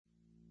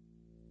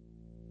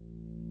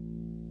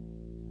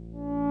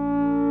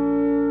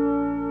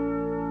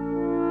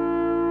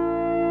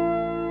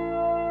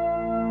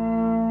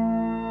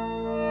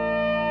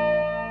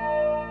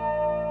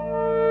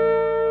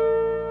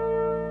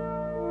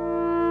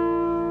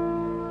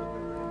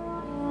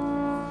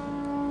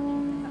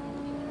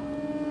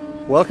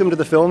Welcome to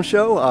the film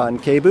show on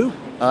KBOO.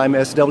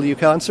 I'm SW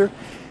Concert,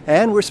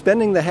 and we're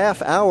spending the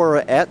half hour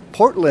at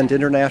Portland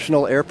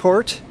International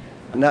Airport.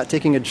 Not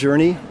taking a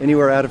journey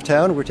anywhere out of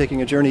town. We're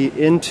taking a journey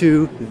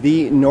into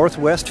the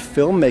Northwest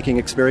filmmaking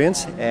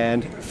experience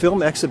and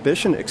film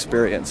exhibition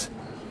experience.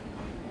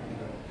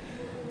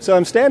 So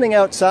I'm standing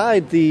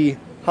outside the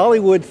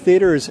Hollywood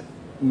Theater's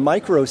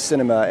micro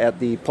cinema at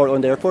the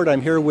Portland Airport.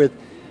 I'm here with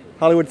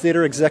Hollywood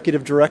Theater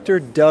Executive Director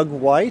Doug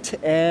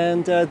Whyte.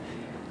 And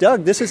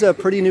Doug, this is a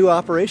pretty new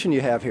operation you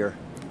have here.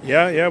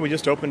 Yeah, we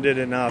just opened it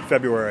in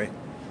February.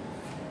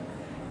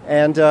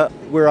 And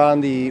we're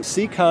on the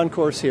C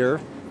Concourse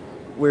here.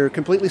 We're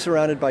completely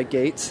surrounded by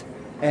gates.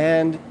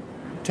 And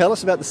tell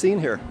us about the scene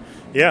here.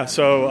 Yeah,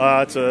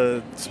 so it's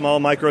a small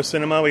micro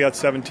cinema. We got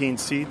 17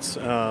 seats,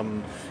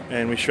 and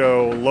we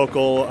show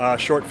local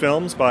short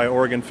films by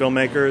Oregon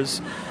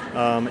filmmakers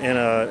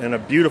in a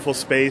beautiful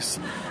space.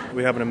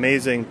 We have an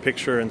amazing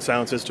picture and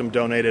sound system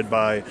donated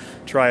by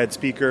Triad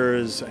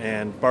speakers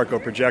and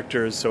Barco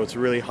projectors, so it's a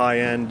really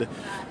high-end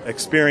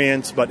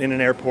experience, but in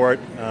an airport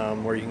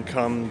where you can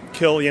come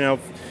kill,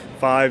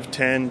 5,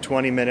 10,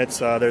 20 minutes.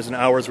 There's an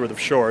hour's worth of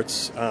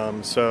shorts,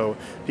 so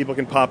people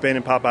can pop in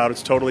and pop out.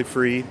 It's totally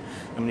free.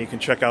 You can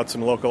check out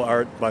some local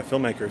art by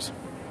filmmakers.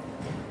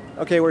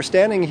 Okay, we're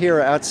standing here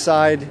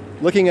outside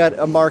looking at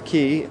a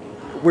marquee.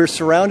 We're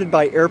surrounded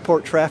by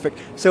airport traffic,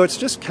 so it's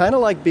just kind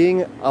of like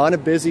being on a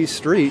busy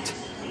street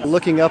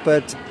looking up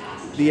at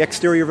the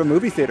exterior of a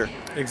movie theater.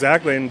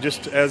 Exactly, and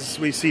just as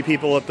we see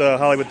people at the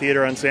Hollywood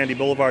Theater on Sandy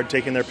Boulevard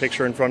taking their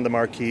picture in front of the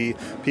marquee,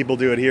 people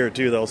do it here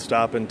too. They'll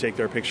stop and take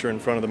their picture in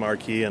front of the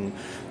marquee, and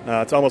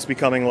it's almost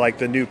becoming like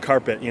the new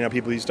carpet.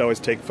 People used to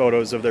always take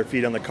photos of their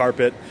feet on the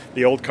carpet,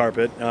 the old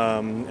carpet,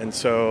 and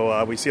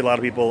so we see a lot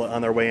of people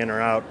on their way in or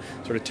out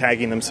sort of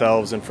tagging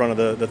themselves in front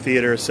of the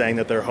theater, saying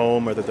that they're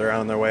home or that they're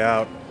on their way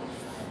out.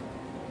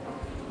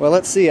 Well,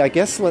 let's see. I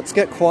guess let's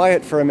get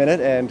quiet for a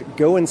minute and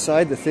go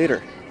inside the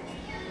theater.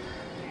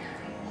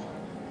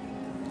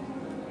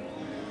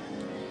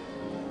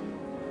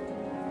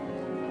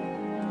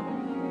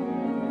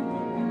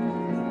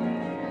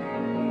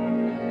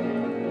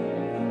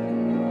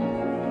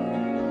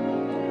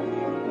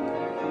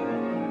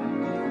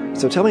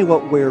 So tell me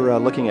what we're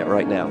looking at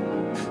right now.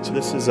 So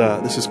this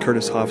is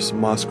Curtis Hoff's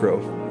Moss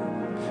Grove.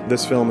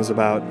 This film is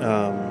about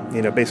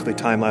basically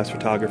time-lapse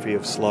photography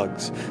of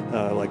slugs,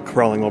 like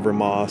crawling over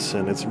moss,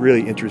 and it's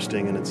really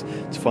interesting, and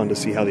it's fun to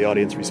see how the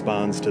audience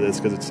responds to this,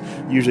 because it's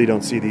usually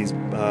don't see these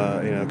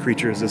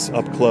creatures this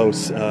up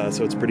close,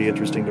 so it's pretty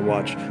interesting to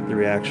watch the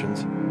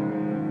reactions.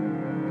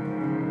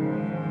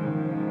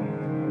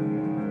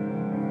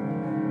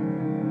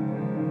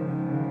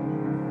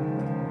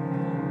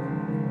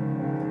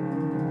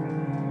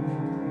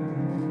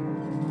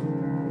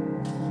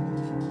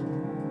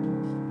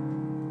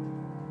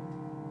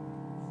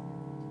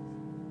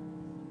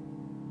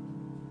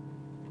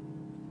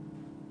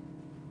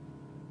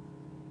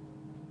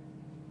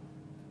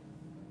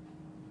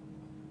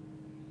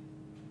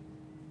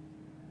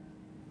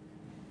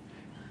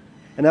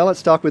 And now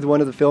let's talk with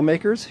one of the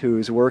filmmakers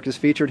whose work is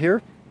featured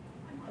here,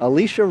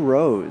 Alicia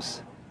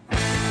Rose.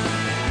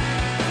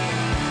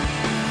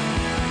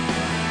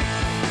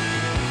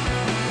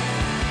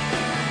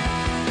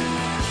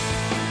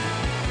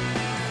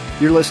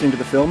 You're listening to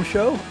The Film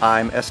Show.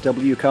 I'm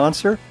SW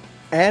Concert.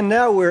 And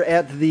now we're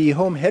at the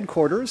home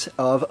headquarters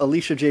of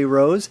Alicia J.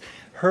 Rose.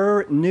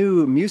 Her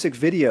new music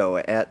video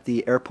at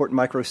the Airport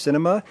Micro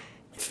Cinema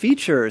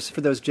features,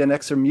 for those Gen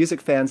Xer music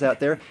fans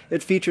out there,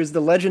 it features the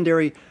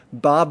legendary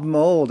Bob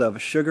Mould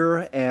of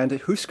Sugar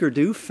and Husker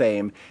Du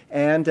fame.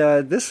 And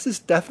this is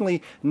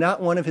definitely not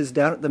one of his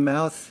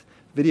down-at-the-mouth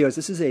videos.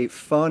 This is a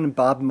fun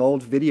Bob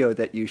Mould video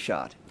that you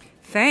shot.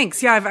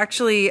 Thanks. Yeah, I've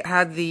actually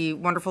had the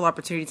wonderful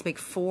opportunity to make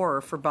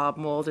 4 for Bob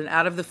Mould, and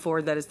out of the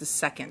 4, that is the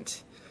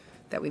second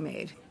that we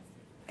made.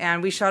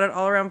 And we shot it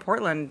all around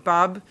Portland.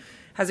 Bob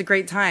has a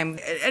great time.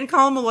 And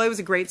Colin Malloy was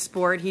a great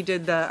sport. He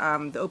did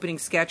the opening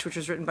sketch, which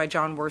was written by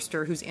John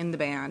Worster, who's in the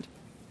band.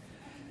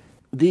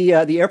 The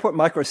Airport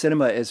Micro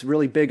Cinema is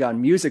really big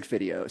on music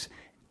videos.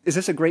 Is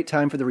this a great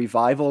time for the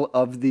revival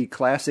of the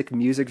classic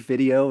music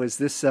video? Is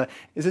this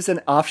an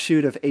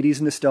offshoot of 80s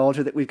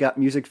nostalgia that we've got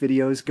music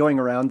videos going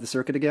around the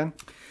circuit again?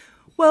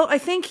 Well, I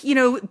think,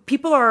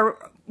 people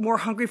are more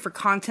hungry for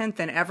content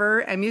than ever,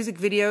 and music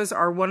videos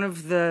are one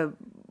of the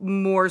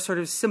more sort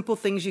of simple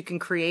things you can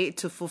create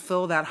to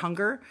fulfill that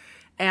hunger.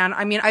 And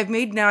I've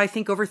made now, I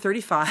think, over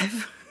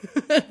 35.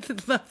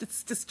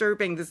 It's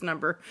disturbing, this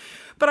number.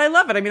 But I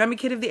love it. I'm a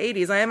kid of the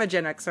 80s. I am a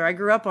Gen Xer. I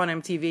grew up on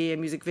MTV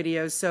and music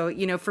videos. So,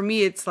 for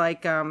me, it's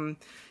like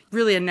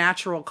really a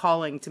natural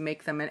calling to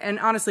make them. And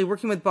honestly,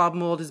 working with Bob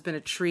Mould has been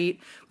a treat.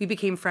 We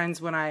became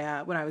friends when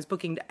I was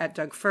booking at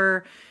Doug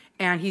Fir.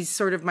 And he's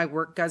sort of my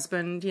work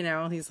husband,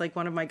 he's like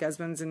one of my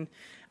husbands, and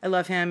I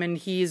love him. And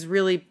he's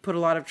really put a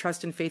lot of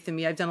trust and faith in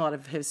me. I've done a lot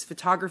of his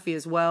photography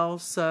as well.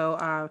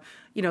 So,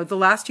 the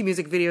last 2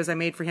 music videos I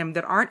made for him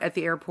that aren't at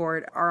the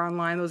airport are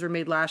online. Those were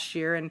made last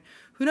year. And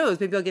who knows,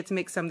 maybe I'll get to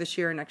make some this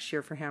year or next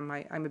year for him.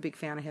 I'm a big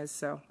fan of his,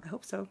 so I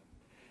hope so.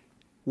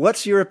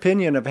 What's your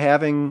opinion of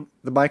having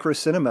the micro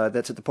cinema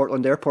that's at the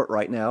Portland airport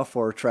right now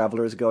for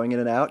travelers going in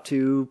and out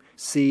to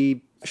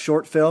see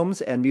short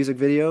films and music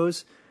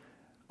videos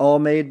all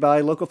made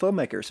by local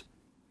filmmakers?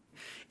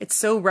 It's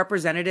so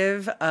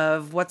representative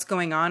of what's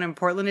going on in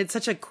Portland. It's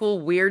such a cool,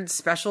 weird,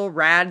 special,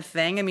 rad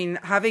thing. I mean,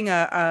 having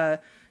a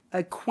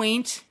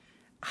quaint,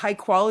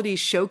 high-quality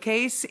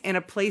showcase in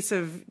a place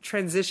of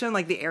transition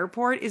like the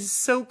airport is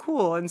so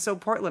cool and so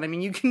Portland. I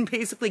mean, you can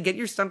basically get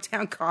your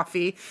Stumptown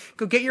coffee,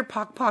 go get your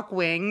Pock Pock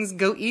wings,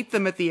 go eat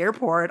them at the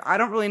airport. I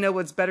don't really know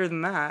what's better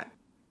than that.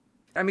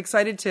 I'm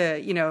excited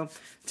to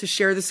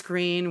share the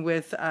screen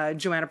with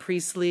Joanna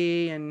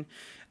Priestley and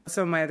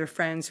some of my other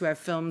friends who have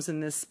films in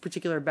this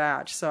particular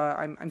batch. So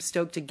I'm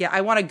stoked to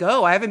I want to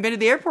go. I haven't been to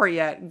the airport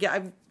yet.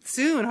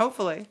 Soon,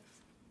 hopefully.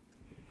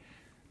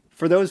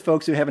 For those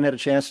folks who haven't had a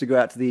chance to go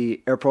out to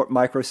the airport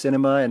micro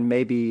cinema and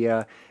maybe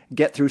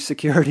get through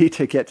security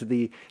to get to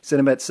the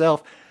cinema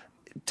itself,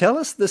 tell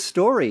us the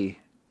story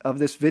of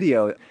this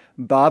video.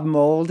 Bob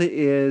Mould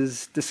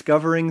is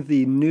discovering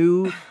the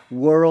new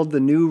world, the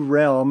new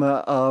realm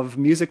of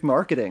music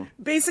marketing.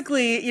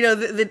 Basically,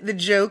 the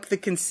joke, the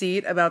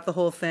conceit about the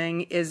whole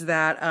thing is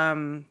that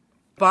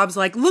Bob's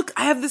like, look,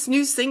 I have this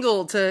new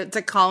single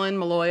to Colin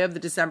Malloy of the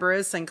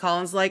Decemberists. And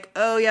Colin's like,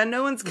 oh, yeah,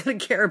 no one's going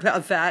to care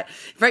about that.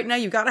 Right now,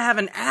 you've got to have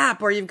an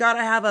app or you've got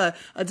to have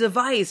a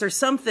device or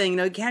something.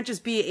 It can't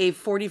just be a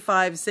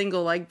 45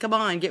 single. Like, come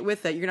on, get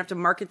with it. You're going to have to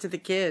market to the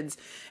kids.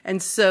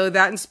 And so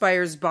that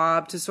inspires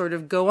Bob to sort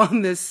of go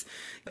on this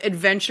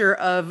adventure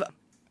of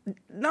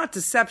not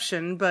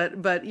deception, but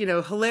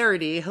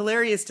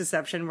hilarious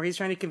deception where he's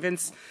trying to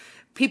convince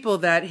people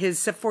that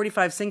his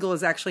 45 single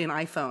is actually an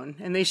iPhone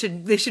and they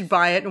should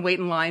buy it and wait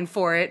in line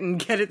for it and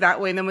get it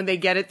that way. And then when they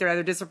get it, they're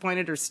either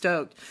disappointed or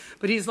stoked.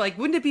 But he's like,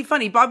 wouldn't it be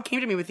funny? Bob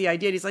came to me with the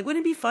idea. He's like,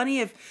 wouldn't it be funny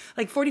if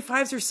like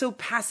 45s are so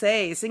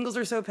passé, singles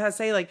are so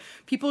passé, like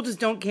people just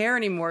don't care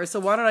anymore. So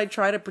why don't I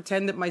try to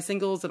pretend that my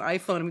single is an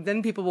iPhone and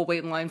then people will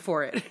wait in line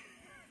for it.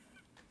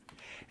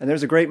 And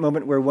there's a great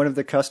moment where one of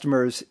the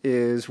customers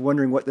is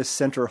wondering what this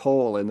center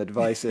hole in the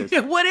device is.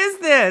 Yeah, what is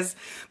this?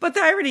 But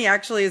the irony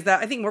actually is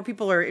that I think more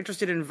people are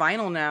interested in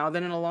vinyl now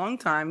than in a long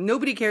time.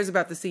 Nobody cares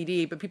about the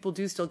CD, but people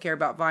do still care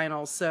about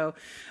vinyl. So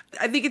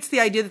I think it's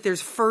the idea that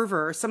there's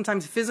fervor,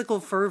 sometimes physical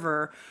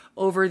fervor,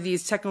 over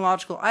these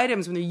technological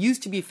items when there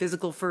used to be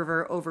physical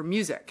fervor over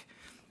music.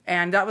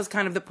 And that was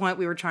kind of the point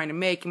we were trying to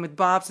make. And with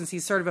Bob, since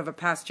he's sort of a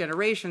past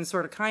generation,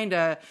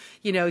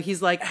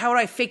 he's like, how would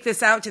I fake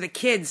this out to the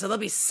kids so they'll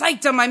be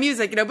psyched on my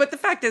music? But the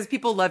fact is,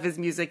 people love his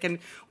music. And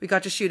we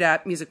got to shoot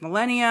at Music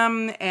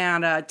Millennium.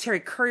 And Terry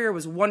Courier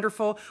was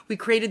wonderful. We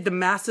created the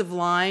massive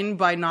line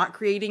by not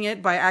creating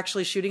it, by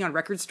actually shooting on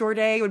Record Store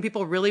Day when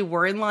people really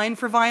were in line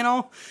for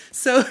vinyl.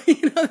 So,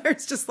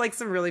 there's just like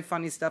some really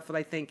funny stuff that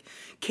I think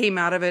came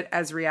out of it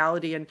as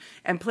reality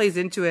and plays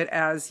into it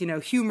as,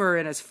 humor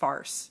and as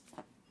farce.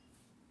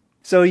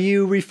 So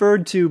you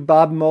referred to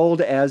Bob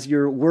Mould as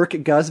your work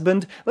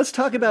husband. Let's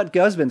talk about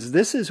husbands.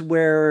 This is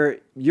where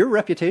your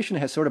reputation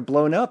has sort of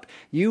blown up.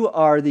 You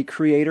are the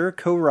creator,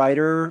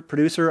 co-writer,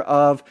 producer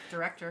of...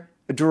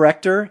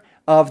 Director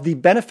of The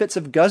Benefits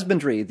of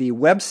Husbandry, the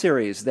web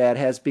series that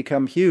has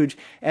become huge.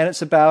 And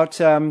it's about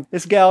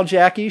this gal,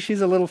 Jackie.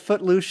 She's a little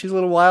footloose, she's a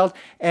little wild,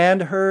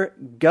 and her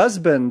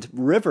husband,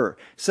 River.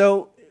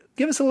 So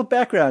give us a little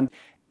background.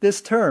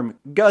 This term,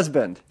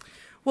 husband.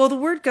 Well, the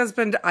word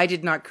husband I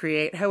did not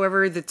create.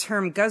 However, the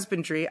term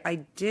husbandry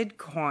I did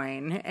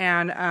coin.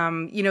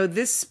 And,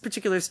 this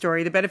particular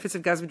story, The Benefits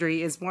of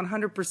Husbandry, is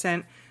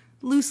 100%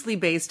 loosely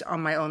based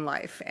on my own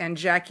life. And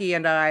Jackie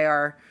and I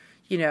are,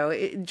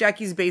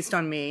 Jackie's based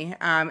on me.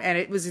 And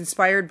it was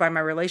inspired by my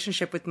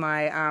relationship with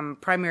my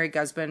primary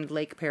husband,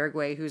 Lake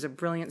Paraguay, who's a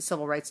brilliant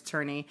civil rights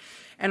attorney.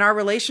 And our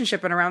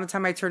relationship, and around the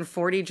time I turned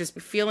 40, just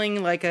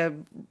feeling like a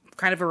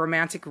kind of a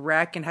romantic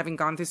wreck and having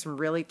gone through some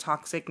really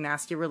toxic,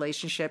 nasty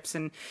relationships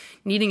and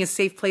needing a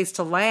safe place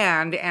to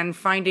land and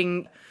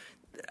finding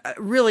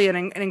really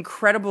an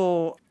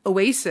incredible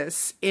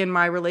oasis in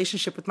my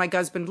relationship with my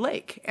husband,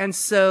 Lake. And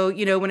so,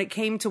 when it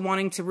came to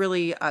wanting to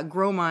really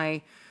grow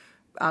my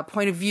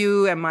point of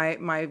view and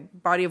my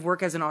body of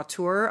work as an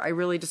auteur, I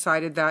really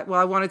decided that,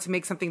 I wanted to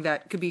make something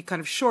that could be kind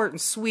of short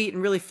and sweet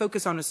and really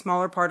focus on a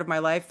smaller part of my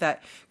life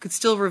that could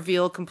still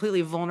reveal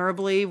completely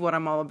vulnerably what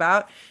I'm all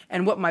about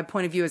and what my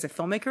point of view as a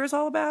filmmaker is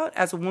all about.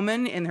 As a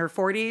woman in her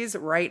 40s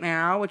right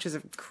now, which is a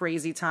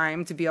crazy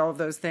time to be all of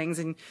those things.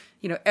 And,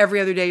 every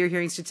other day you're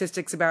hearing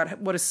statistics about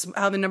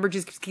how the number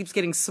just keeps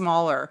getting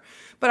smaller.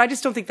 But I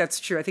just don't think that's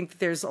true. I think that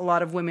there's a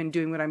lot of women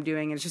doing what I'm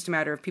doing, and it's just a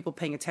matter of people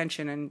paying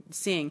attention and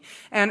seeing.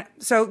 And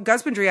so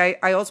husbandry,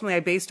 I ultimately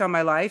based on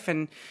my life,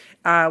 and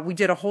we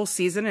did a whole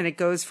season, and it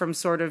goes from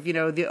sort of,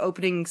 the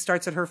opening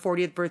starts at her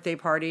 40th birthday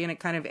party, and it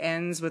kind of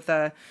ends with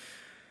a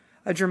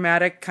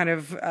dramatic kind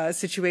of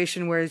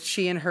situation where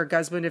she and her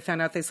husband have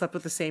found out they slept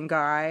with the same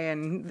guy,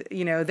 and,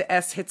 the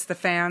S hits the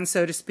fan,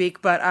 so to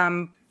speak. But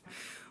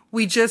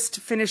we just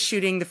finished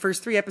shooting the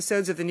first 3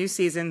 episodes of the new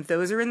season.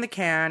 Those are in the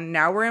can.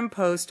 Now we're in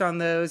post on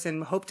those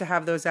and hope to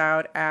have those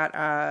out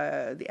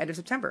at the end of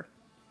September.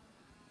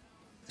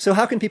 So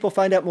how can people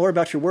find out more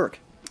about your work?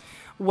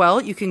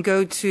 Well, you can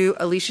go to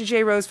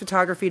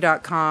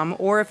AliciaJRosePhotography.com,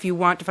 or if you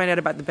want to find out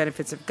about the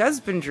benefits of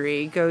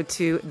gusbandry, go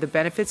to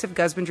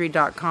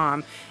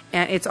thebenefitsofgusbandry.com.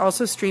 And it's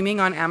also streaming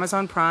on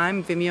Amazon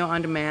Prime, Vimeo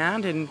On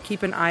Demand, and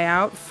keep an eye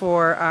out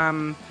for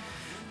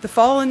the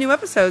fall and new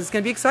episodes. It's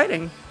going to be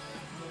exciting.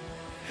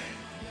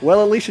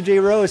 Well, Alicia J.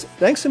 Rose,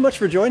 thanks so much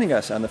for joining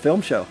us on the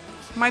Film Show.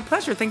 My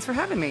pleasure. Thanks for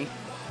having me.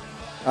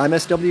 I'm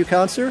S.W.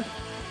 Conser.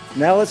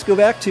 Now let's go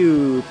back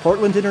to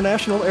Portland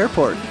International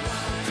Airport.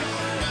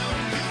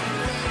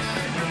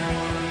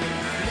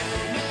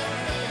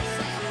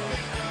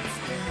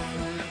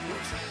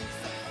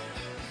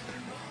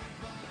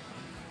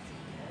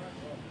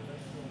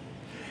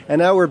 And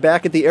now we're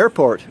back at the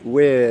airport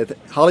with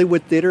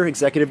Hollywood Theater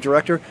Executive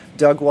Director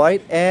Doug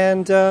Whyte,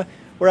 and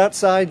we're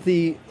outside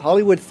the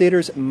Hollywood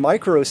Theater's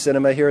micro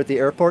cinema here at the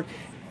airport.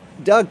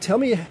 Doug, tell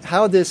me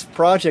how this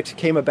project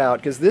came about,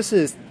 because this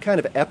is kind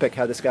of epic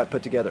how this got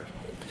put together.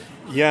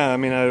 Yeah, I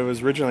mean, I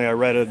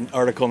read an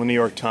article in the New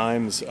York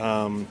Times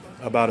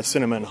about a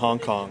cinema in Hong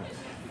Kong,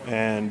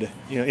 and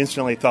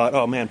instantly thought,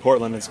 oh man,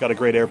 Portland, it's got a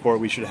great airport,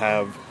 we should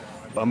have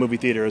a movie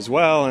theater as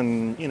well,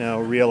 and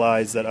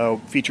realized that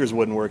features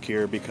wouldn't work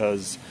here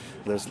because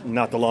there's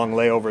not the long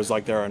layovers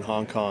like there are in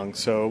Hong Kong.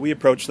 So we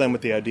approached them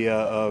with the idea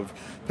of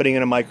putting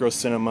in a micro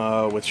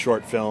cinema with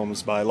short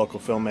films by local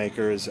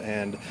filmmakers,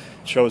 and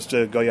chose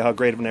to go how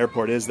great of an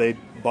airport is. They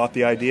bought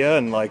the idea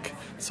and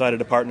decided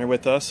to partner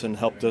with us and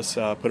helped us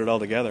put it all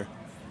together.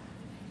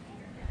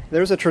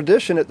 There's a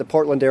tradition at the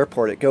Portland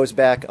airport. It goes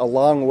back a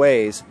long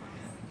ways.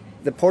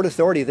 The Port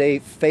Authority, they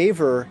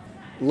favor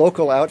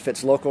local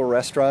outfits, local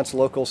restaurants,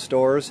 local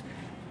stores.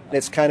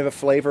 It's kind of a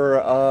flavor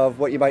of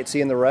what you might see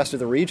in the rest of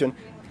the region.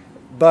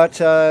 But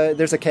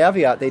there's a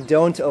caveat. They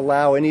don't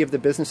allow any of the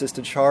businesses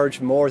to charge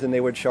more than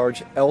they would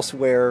charge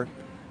elsewhere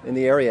in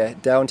the area,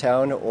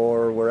 downtown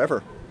or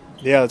wherever.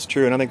 Yeah, that's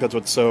true. And I think that's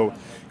what's so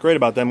great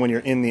about them. When you're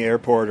in the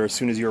airport or as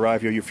soon as you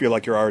arrive here, you feel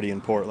like you're already in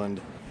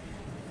Portland.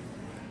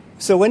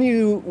 So when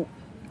you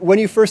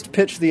first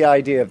pitched the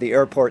idea of the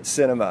airport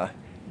cinema,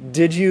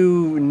 did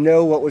you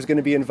know what was going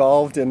to be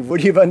involved, and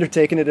would you have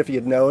undertaken it if you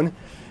had known?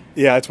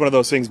 Yeah, it's one of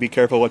those things, be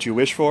careful what you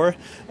wish for.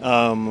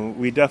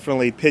 We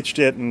definitely pitched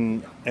it,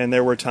 and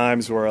there were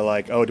times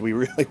where do we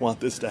really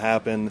want this to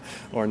happen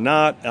or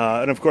not?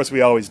 And of course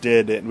we always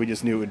did, and we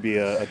just knew it would be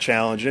a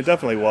challenge, and it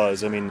definitely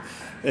was. I mean,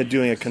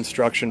 doing a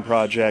construction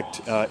project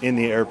in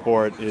the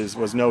airport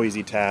was no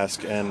easy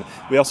task, and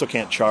we also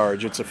can't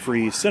charge. It's a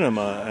free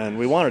cinema, and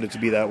we wanted it to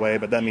be that way,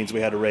 but that means we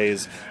had to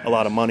raise a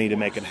lot of money to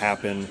make it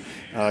happen,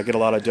 get a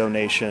lot of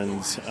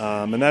donations,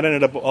 and that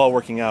ended up all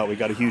working out. We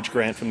got a huge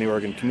grant from the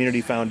Oregon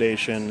Community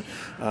Foundation.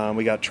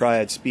 We got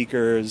Triad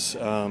Speakers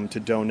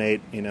to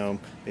donate,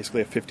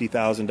 basically a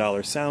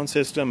 $50,000 sound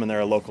system, and they're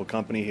a local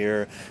company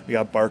here. We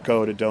got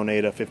Barco to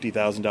donate a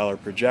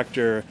 $50,000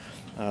 projector.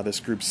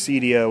 This group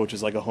Cedia, which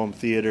is like a home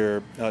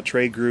theater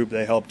trade group,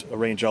 they helped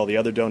arrange all the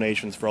other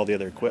donations for all the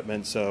other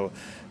equipment. So,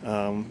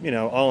 all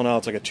in all,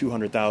 it's like a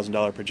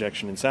 $200,000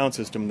 projection and sound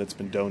system that's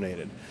been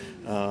donated.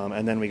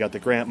 And then we got the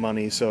grant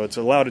money, so it's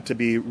allowed it to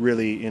be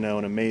really, an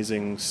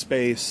amazing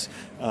space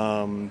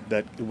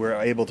that we're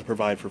able to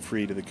provide for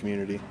free to the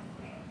community.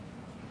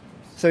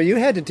 So you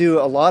had to do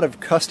a lot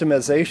of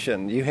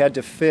customization. You had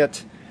to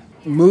fit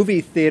movie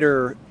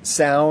theater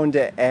sound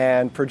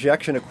and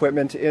projection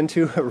equipment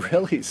into a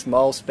really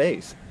small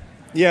space.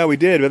 Yeah, we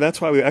did, but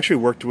that's why we actually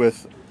worked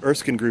with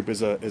Erskine Group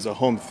as a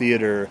home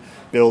theater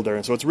builder,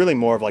 and so it's really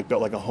more of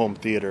built like a home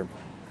theater.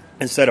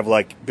 Instead of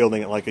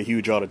building it like a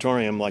huge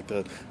auditorium like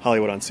the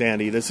Hollywood on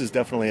Sandy, this is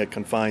definitely a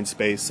confined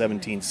space,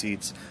 17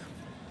 seats.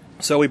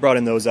 So we brought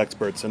in those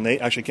experts, and they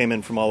actually came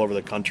in from all over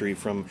the country,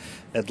 from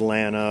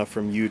Atlanta,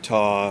 from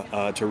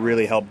Utah, to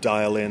really help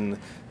dial in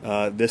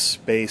this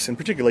space. And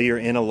particularly, you're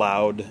in a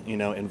loud,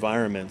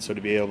 environment, so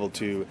to be able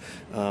to,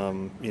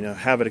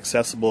 have it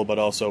accessible, but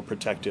also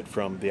protect it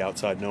from the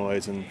outside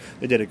noise. And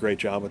they did a great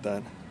job with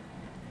that.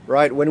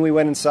 Right. When we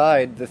went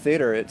inside the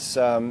theater, it's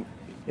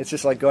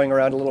just like going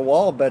around a little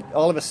wall, but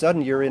all of a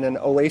sudden you're in an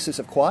oasis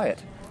of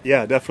quiet.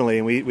 Yeah, definitely,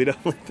 and we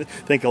definitely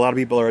think a lot of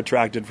people are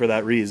attracted for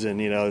that reason.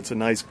 It's a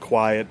nice,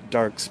 quiet,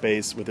 dark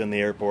space within the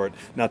airport.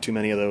 Not too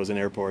many of those in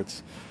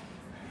airports.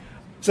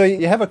 So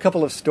you have a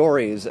couple of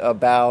stories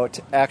about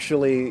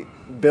actually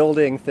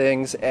building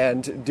things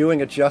and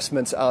doing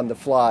adjustments on the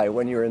fly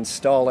when you're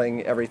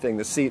installing everything,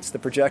 the seats, the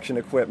projection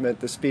equipment,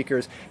 the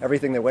speakers,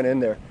 everything that went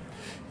in there.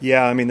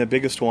 Yeah, I mean, the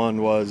biggest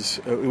one was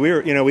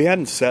we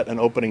hadn't set an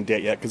opening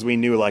date yet because we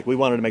knew we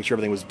wanted to make sure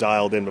everything was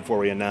dialed in before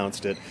we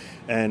announced it.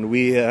 And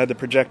we had the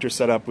projector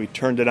set up, we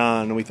turned it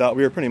on, and we thought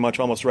we were pretty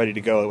much almost ready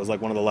to go. It was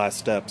one of the last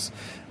steps.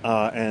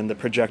 And the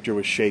projector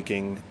was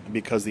shaking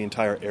because the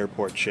entire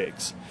airport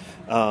shakes.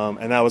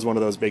 And that was one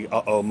of those big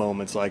uh-oh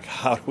moments,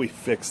 how do we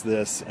fix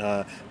this?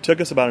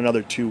 Took us about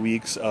another 2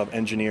 weeks of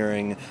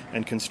engineering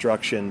and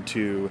construction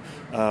to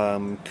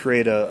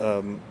create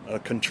a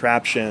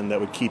contraption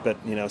that would keep it,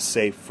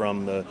 safe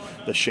from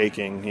the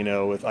shaking,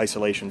 with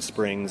isolation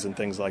springs and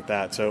things like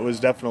that. So it was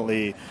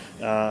definitely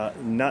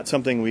not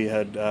something we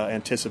had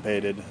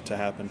anticipated to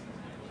happen.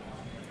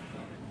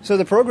 So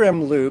the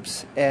program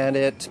loops, and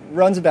it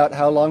runs about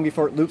how long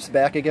before it loops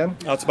back again?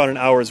 It's about an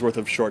hour's worth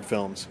of short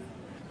films.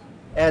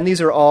 And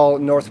these are all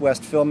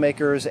Northwest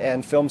filmmakers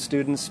and film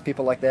students,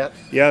 people like that?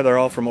 Yeah, they're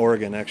all from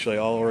Oregon, actually,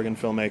 all Oregon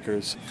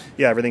filmmakers.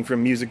 Yeah, everything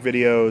from music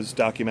videos,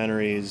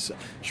 documentaries,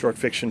 short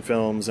fiction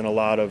films, and a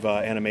lot of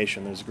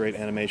animation. There's a great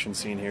animation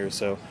scene here,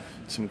 so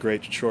some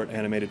great short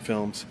animated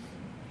films.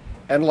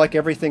 And like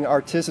everything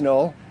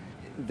artisanal,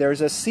 there's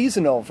a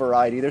seasonal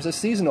variety, there's a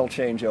seasonal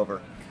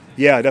changeover.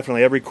 Yeah,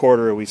 definitely. Every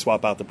quarter we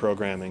swap out the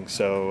programming.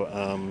 So,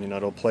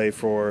 it'll play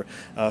for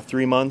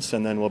 3 months,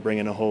 and then we'll bring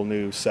in a whole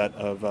new set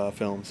of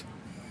films.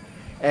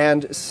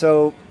 And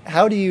so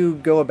how do you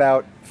go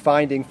about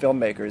finding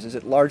filmmakers? Is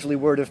it largely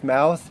word of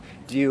mouth?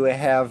 Do you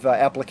have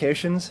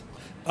applications?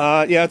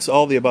 Yeah, it's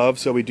all the above.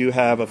 So we do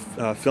have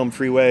a Film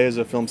Freeway as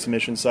a film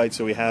submission site.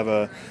 So we have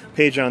a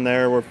page on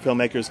there where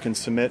filmmakers can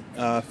submit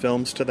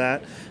films to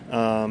that.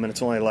 And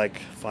it's only like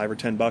 $5 or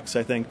 $10,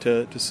 I think,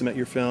 to submit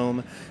your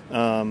film.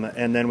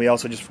 And then we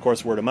also just, of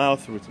course, word of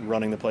mouth. We're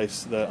running the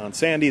place on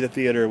Sandy, the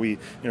theater. We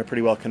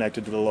pretty well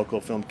connected to the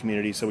local film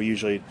community, so we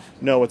usually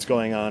know what's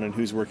going on and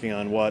who's working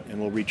on what,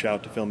 and we'll reach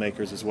out to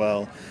filmmakers as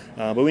well.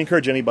 But we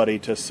encourage anybody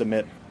to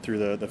submit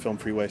through the Film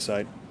Freeway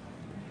site.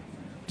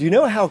 Do you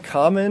know how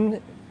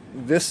common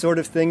this sort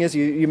of thing is?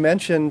 You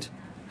mentioned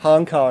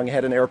Hong Kong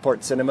had an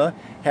airport cinema.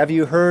 Have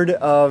you heard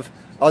of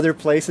other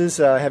places?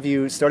 Have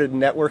you started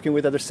networking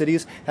with other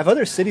cities? Have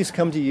other cities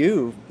come to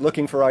you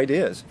looking for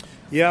ideas?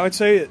 Yeah, I would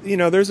say,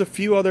 there's a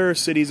few other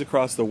cities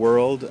across the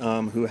world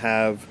who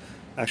have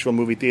actual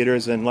movie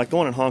theaters, and like the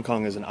one in Hong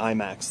Kong is an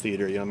IMAX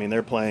theater.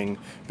 They're playing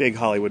big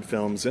Hollywood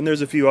films, and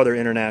there's a few other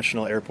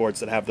international airports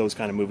that have those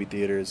kind of movie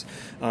theaters.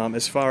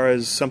 As far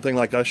as something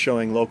like us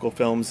showing local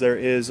films, there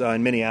is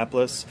in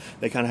Minneapolis.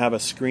 They kind of have a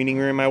screening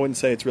room. I wouldn't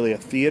say it's really a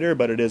theater,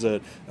 but it is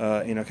a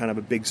kind of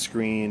a big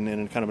screen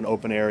and kind of an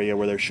open area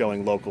where they're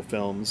showing local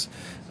films.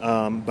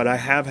 But I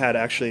have had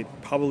actually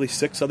probably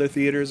 6 other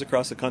theaters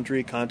across the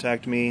country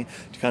contact me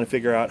to kind of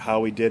figure out how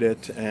we did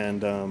it,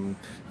 and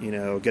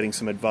getting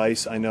some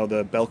advice. I know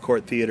the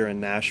Belcourt Theater in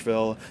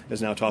Nashville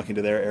is now talking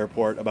to their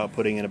airport about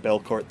putting in a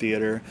Belcourt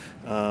Theater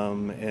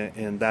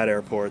in that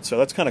airport. So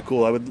that's kind of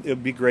cool. It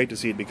would be great to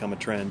see it become a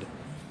trend.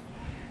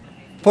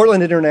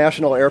 Portland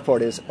International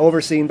Airport is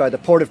overseen by the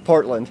Port of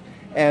Portland,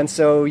 and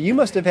so you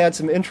must have had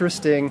some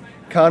interesting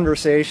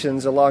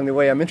conversations along the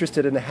way. I'm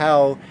interested in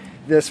how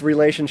this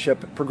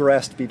relationship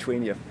progressed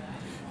between you.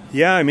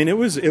 Yeah, it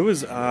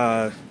was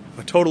a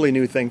totally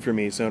new thing for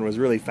me, so it was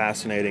really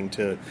fascinating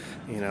to,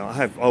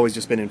 I've always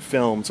just been in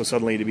film, so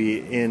suddenly to be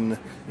in,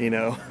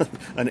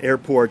 an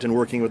airport and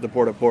working with the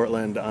Port of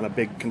Portland on a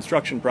big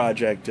construction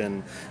project,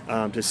 and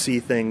to see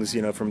things,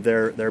 from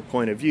their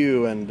point of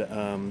view, and,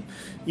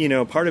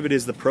 part of it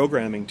is the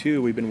programming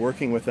too. We've been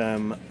working with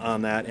them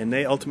on that, and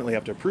they ultimately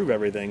have to approve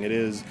everything. It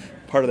is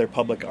part of their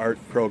public art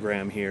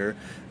program here,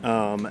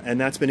 and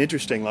that's been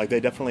interesting. Like,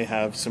 they definitely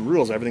have some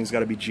rules. Everything's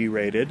got to be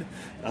G-rated.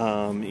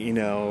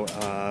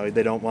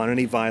 They don't want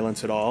any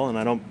violence at all, and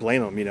I don't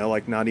blame them.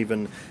 Like not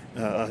even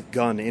a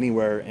gun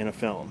anywhere in a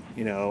film.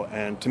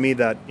 And to me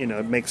that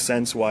it makes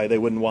sense why they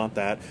wouldn't want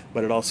that.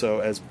 But it also,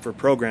 as for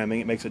programming,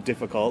 it makes it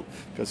difficult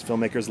because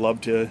filmmakers love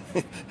to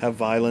have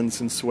violence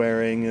and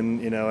swearing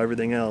and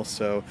everything else.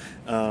 So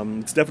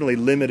it's definitely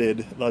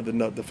limited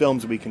the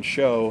films we can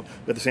show,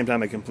 but at the same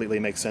time it completely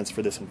makes sense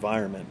for this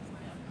environment.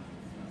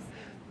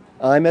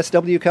 I'm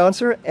S.W.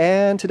 Conser,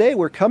 and today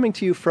we're coming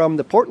to you from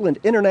the Portland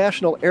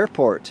International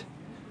Airport,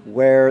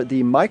 where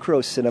the micro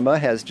cinema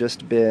has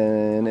just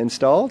been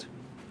installed.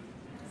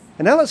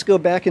 And now let's go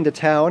back into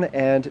town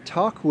and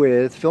talk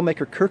with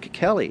filmmaker Kirk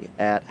Kelly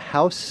at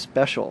House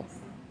Special.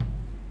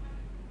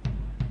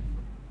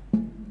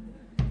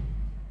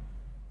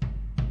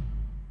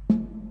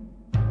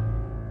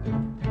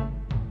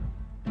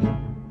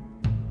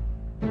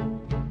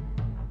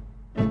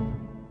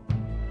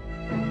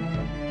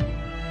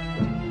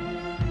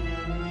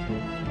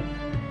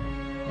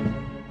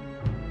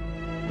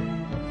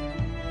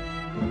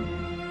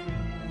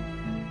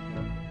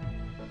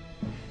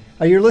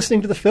 You're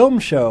listening to The Film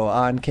Show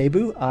on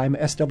KBOO. I'm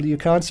S.W.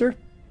 Conser.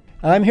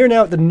 I'm here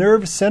now at the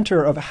Nerve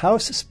Center of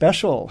House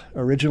Special,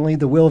 originally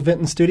the Will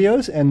Vinton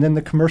Studios and then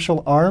the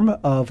commercial arm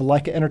of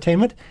Leica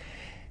Entertainment.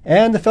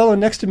 And the fellow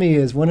next to me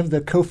is one of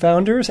the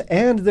co-founders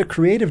and the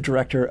creative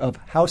director of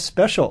House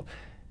Special.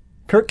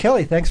 Kirk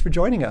Kelly, thanks for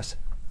joining us.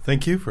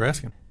 Thank you for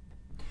asking.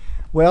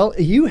 Well,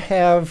 you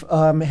have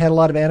had a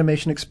lot of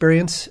animation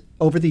experience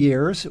over the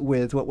years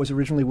with what was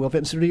originally Will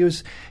Vinton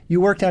Studios. You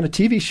worked on a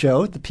TV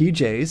show, The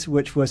PJs,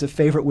 which was a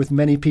favorite with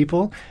many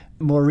people.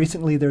 More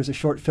recently, there's a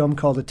short film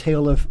called A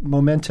Tale of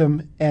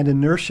Momentum and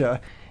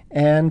Inertia.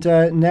 And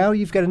now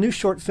you've got a new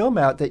short film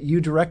out that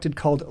you directed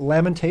called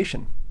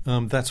Lamentation.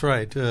 That's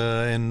right.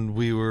 And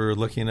we were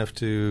lucky enough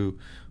to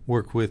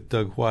work with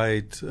Doug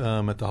Whyte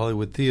at the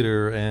Hollywood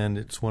Theater, and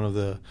it's one of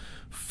the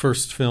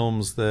first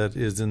films that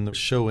is in the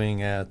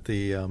showing at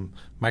the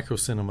micro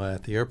cinema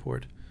at the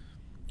airport.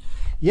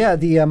 Yeah,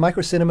 the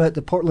micro cinema at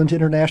the Portland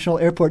International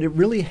Airport, it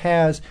really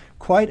has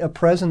quite a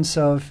presence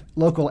of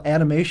local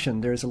animation.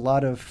 There's a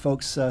lot of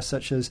folks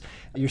such as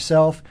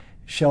yourself,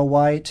 Shel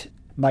Whyte,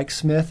 Mike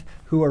Smith,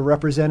 who are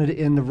represented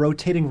in the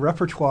rotating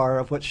repertoire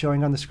of what's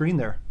showing on the screen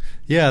there.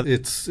 Yeah,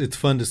 it's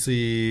fun to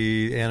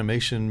see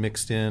animation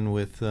mixed in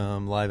with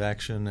live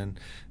action, and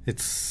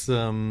it's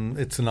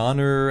an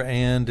honor,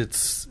 and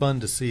it's fun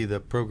to see the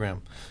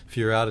program. If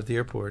you're out at the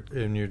airport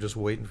and you're just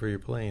waiting for your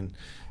plane,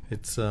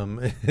 it's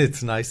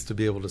nice to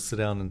be able to sit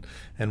down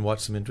and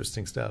watch some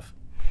interesting stuff.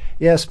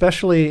 Yeah,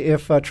 especially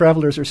if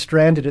travelers are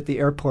stranded at the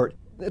airport.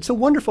 It's a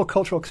wonderful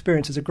cultural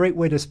experience. It's a great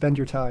way to spend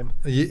your time.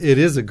 It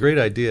is a great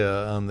idea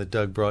that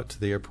Doug brought to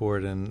the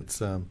airport, and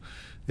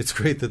it's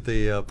great that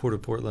the Port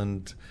of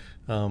Portland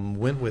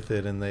went with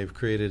it, and they've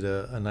created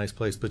a nice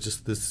place. But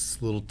just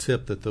this little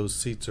tip that those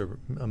seats are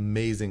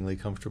amazingly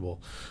comfortable.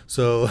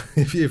 So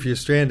if you're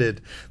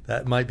stranded,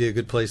 that might be a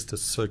good place to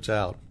search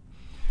out.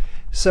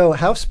 So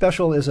how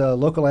special is a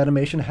local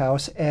animation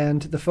house,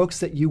 and the folks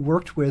that you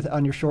worked with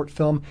on your short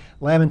film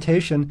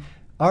Lamentation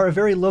are a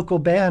very local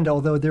band,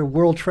 although they're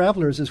world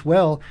travelers as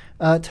well.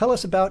 Tell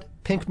us about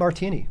Pink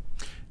Martini.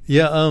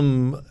 Yeah,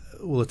 well,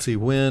 let's see.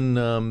 When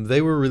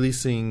they were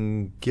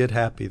releasing Get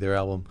Happy, their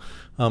album,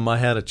 I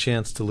had a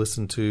chance to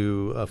listen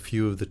to a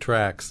few of the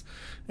tracks,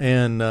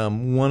 and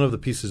one of the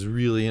pieces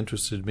really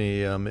interested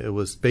me. It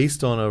was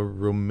based on a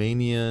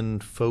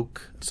Romanian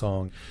folk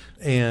song,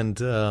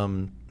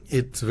 and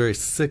it's very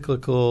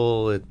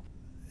cyclical. It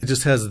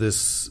just has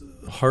this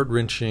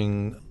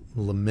heart-wrenching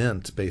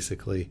lament,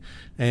 basically,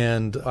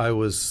 and I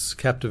was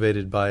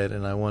captivated by it,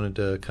 and I wanted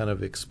to kind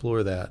of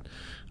explore that.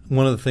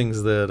 One of the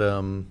things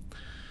that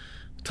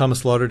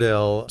Thomas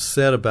Lauderdale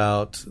said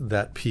about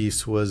that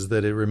piece was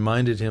that it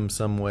reminded him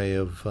some way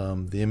of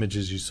the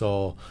images you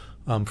saw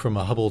from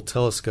a Hubble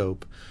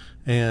telescope,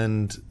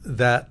 and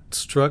that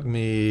struck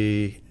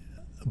me,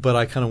 but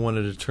I kind of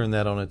wanted to turn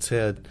that on its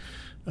head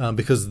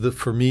because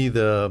for me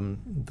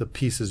the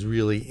piece is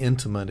really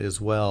intimate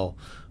as well.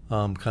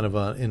 Kind of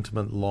an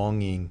intimate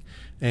longing.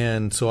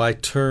 And so I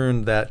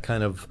turned that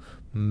kind of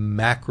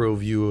macro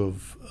view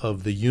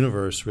of the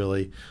universe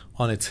really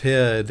on its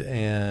head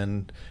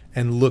and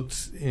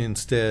looked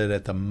instead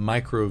at the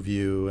micro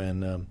view.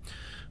 And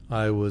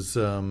I was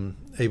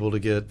able to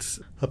get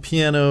a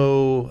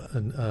piano,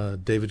 a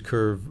David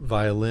Kerr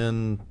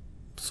violin,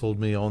 sold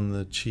me on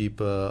the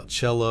cheap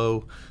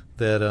cello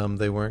that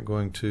they weren't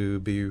going to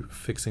be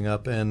fixing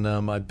up, and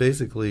I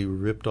basically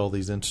ripped all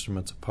these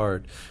instruments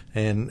apart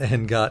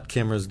and got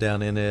cameras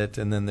down in it,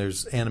 and then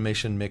there's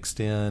animation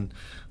mixed in.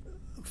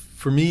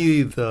 For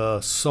me,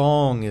 the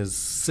song is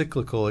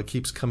cyclical. It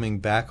keeps coming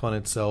back on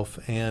itself,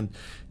 and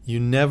you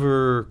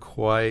never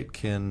quite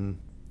can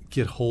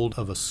get hold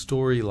of a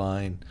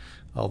storyline,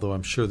 although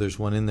I'm sure there's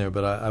one in there,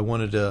 but I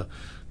wanted to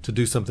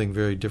do something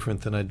very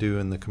different than I do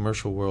in the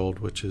commercial world,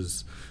 which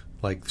is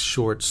like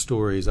short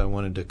stories. I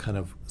wanted to kind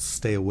of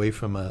stay away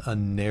from a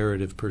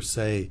narrative per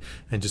se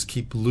and just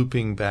keep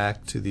looping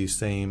back to the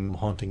same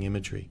haunting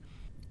imagery.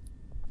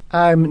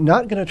 I'm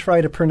not going to try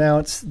to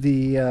pronounce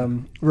the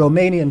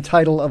Romanian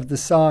title of the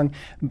song,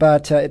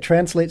 but it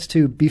translates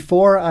to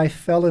Before I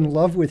Fell in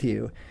Love with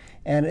You.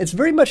 And it's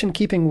very much in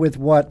keeping with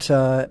what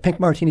Pink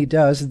Martini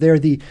does. They're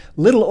the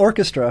little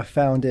orchestra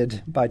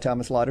founded by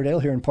Thomas Lauderdale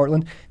here in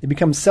Portland. They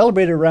become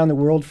celebrated around the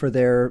world for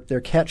their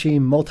catchy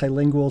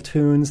multilingual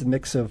tunes, a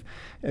mix of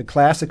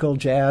classical,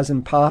 jazz,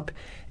 and pop.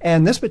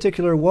 And this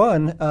particular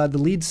one, the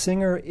lead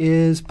singer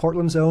is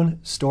Portland's own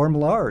Storm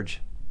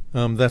Large.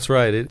 That's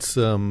right. It's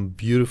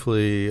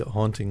beautifully,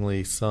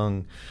 hauntingly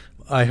sung.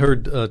 I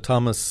heard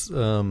Thomas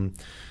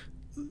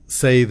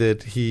say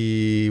that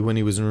when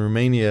he was in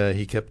Romania,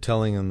 he kept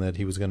telling him that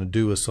he was going to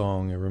do a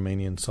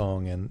Romanian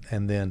song,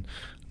 and then,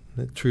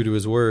 true to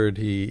his word,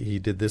 he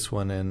did this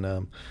one, and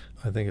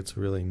I think it's a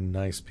really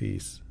nice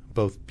piece,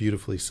 both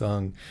beautifully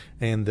sung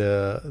and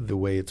the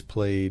way it's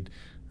played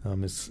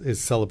is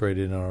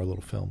celebrated in our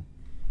little film.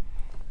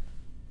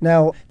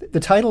 Now, the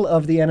title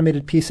of the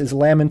animated piece is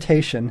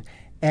Lamentation,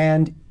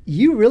 and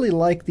you really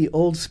like the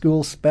old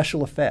school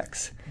special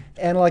effects.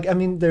 And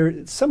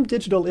there's some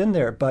digital in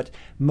there, but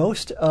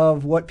most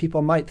of what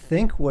people might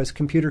think was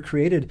computer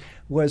created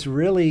was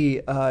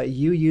really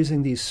you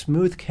using these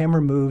smooth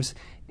camera moves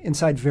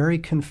inside very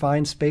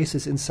confined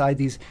spaces, inside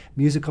these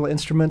musical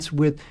instruments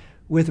with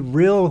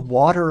real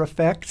water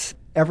effects.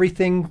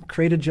 Everything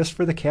created just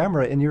for the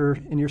camera in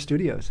your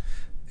studios.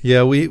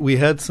 Yeah, we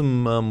had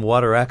some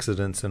water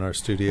accidents in our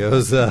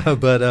studios,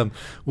 but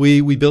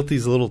we built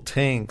these little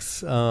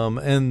tanks,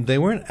 and they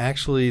weren't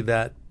actually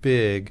that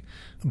big.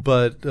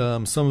 But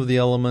some of the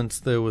elements,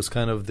 there was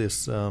kind of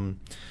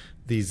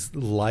these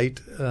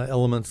light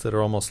elements that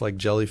are almost like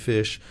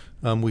jellyfish.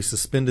 We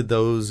suspended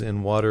those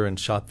in water and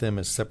shot them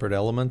as separate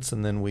elements,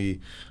 and then we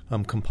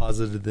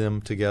composited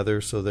them together.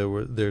 So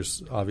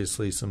there's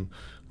obviously some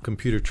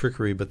computer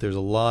trickery, but there's a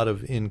lot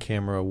of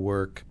in-camera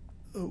work.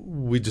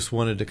 We just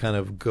wanted to kind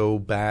of go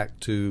back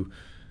to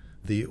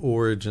the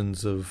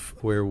origins of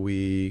where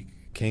we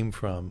came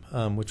from,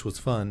 which was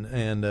fun.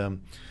 And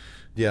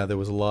yeah, there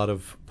was a lot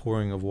of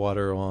pouring of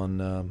water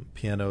on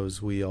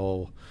pianos. We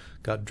all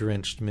got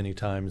drenched many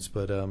times.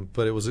 But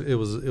it was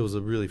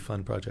a really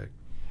fun project.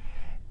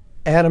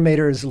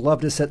 Animators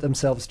love to set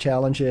themselves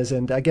challenges,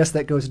 and I guess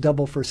that goes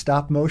double for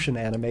stop motion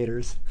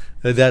animators.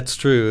 That's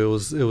true.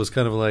 It was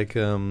kind of like,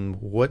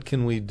 what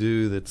can we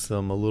do that's a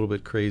little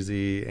bit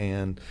crazy?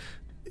 And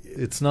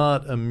it's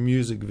not a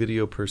music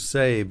video per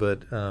se,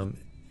 but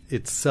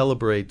it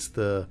celebrates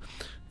the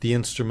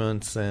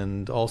instruments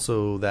and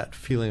also that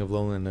feeling of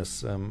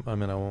loneliness. You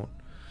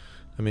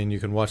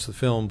can watch the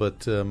film,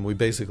 but we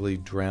basically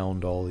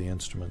drowned all the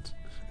instruments.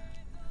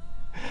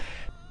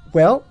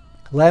 Well,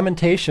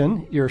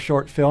 Lamentation, your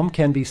short film,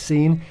 can be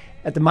seen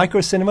at the Micro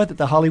Cinema that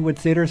the Hollywood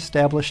Theater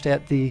established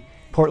at the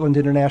Portland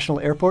International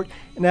Airport.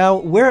 Now,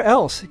 where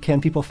else can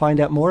people find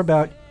out more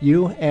about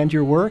you and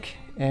your work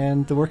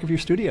and the work of your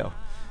studio?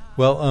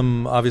 Well,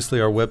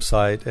 obviously our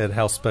website at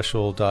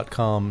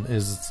howspecial.com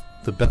is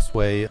the best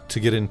way to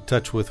get in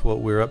touch with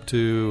what we're up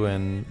to,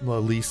 and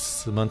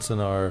Elise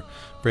Munson, our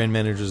brand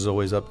manager, is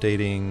always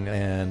updating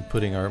and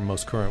putting our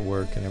most current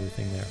work and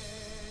everything there.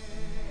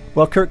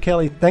 Well, Kirk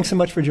Kelly, thanks so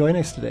much for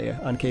joining us today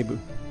on KBOO.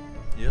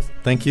 Yes.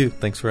 Thank you.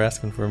 Thanks for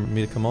asking for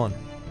me to come on.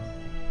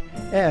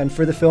 And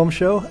for the film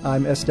show,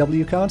 I'm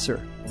S.W.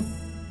 Conser.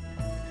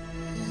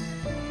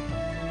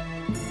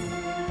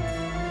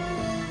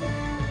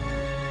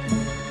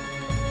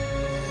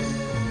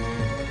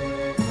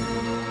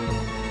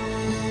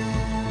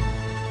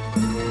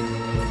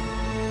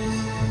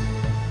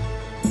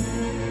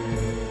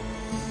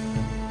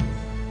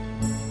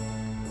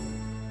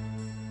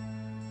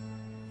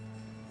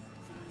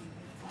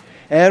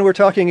 And we're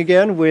talking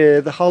again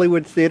with the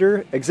Hollywood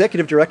Theater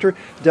Executive Director,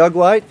 Doug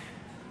Whyte.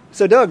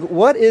 So, Doug,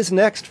 what is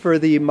next for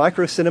the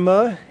Micro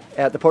Cinema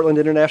at the Portland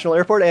International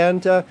Airport?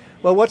 And,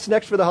 what's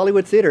next for the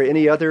Hollywood Theater?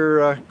 Any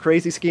other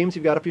crazy schemes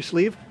you've got up your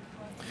sleeve?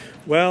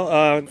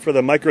 Well, for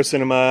the Micro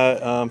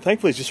Cinema,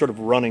 thankfully it's just sort of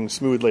running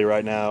smoothly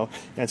right now.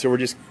 And so we're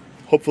just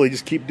hopefully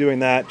just keep doing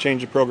that,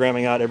 change the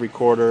programming out every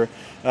quarter.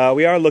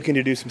 We are looking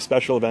to do some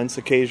special events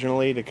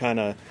occasionally to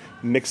kind of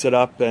mix it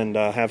up and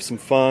have some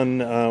fun.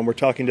 We're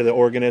talking to the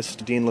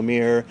organist, Dean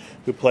Lemire,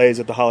 who plays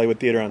at the Hollywood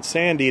Theater on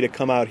Sandy, to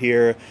come out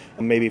here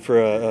maybe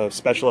for a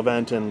special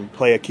event and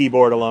play a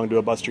keyboard along to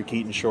a Buster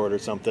Keaton short or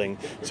something.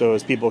 So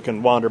as people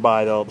can wander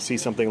by, they'll see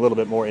something a little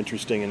bit more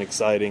interesting and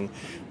exciting.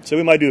 So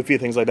we might do a few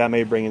things like that,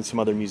 maybe bring in some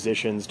other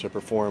musicians to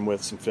perform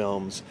with some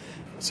films.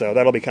 So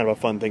that'll be kind of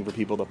a fun thing for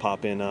people to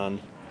pop in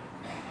on.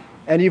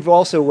 And you've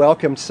also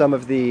welcomed some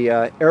of the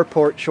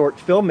airport short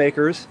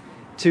filmmakers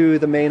to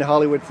the main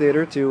Hollywood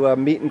Theater to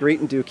meet and greet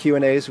and do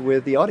Q&As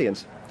with the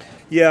audience.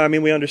 Yeah,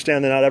 we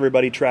understand that not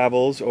everybody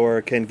travels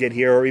or can get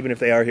here, or even if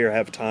they are here,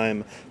 have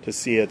time to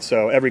see it.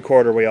 So every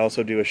quarter we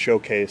also do a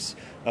showcase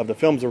of the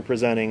films we're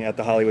presenting at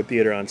the Hollywood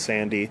Theater on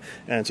Sandy.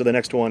 And so the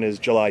next one is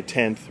July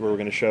 10th, where we're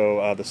going to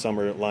show the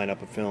summer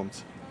lineup of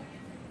films.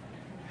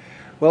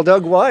 Well,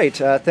 Doug Whyte,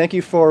 thank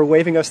you for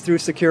waving us through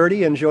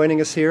security and joining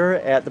us here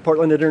at the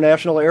Portland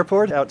International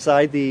Airport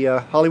outside the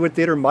Hollywood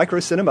Theater Micro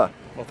Cinema.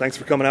 Well, thanks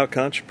for coming out,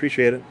 Conch.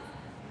 Appreciate it.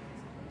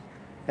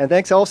 And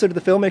thanks also to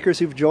the filmmakers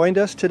who've joined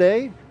us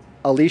today,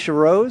 Alicia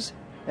Rose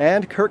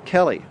and Kirk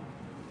Kelly.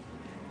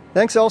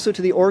 Thanks also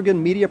to the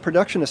Oregon Media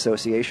Production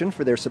Association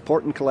for their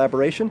support and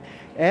collaboration,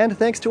 and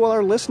thanks to all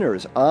our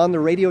listeners on the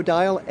radio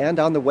dial and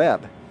on the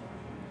web.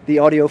 The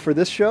audio for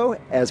this show,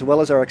 as well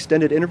as our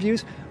extended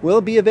interviews,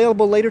 will be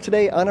available later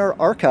today on our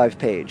archive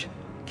page,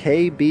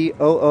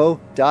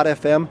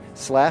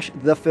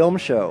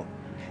 kboo.fm/thefilmshow.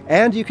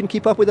 And you can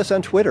keep up with us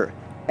on Twitter,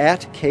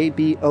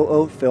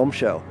 @KBOO Film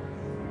Show.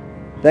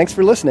 Thanks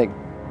for listening.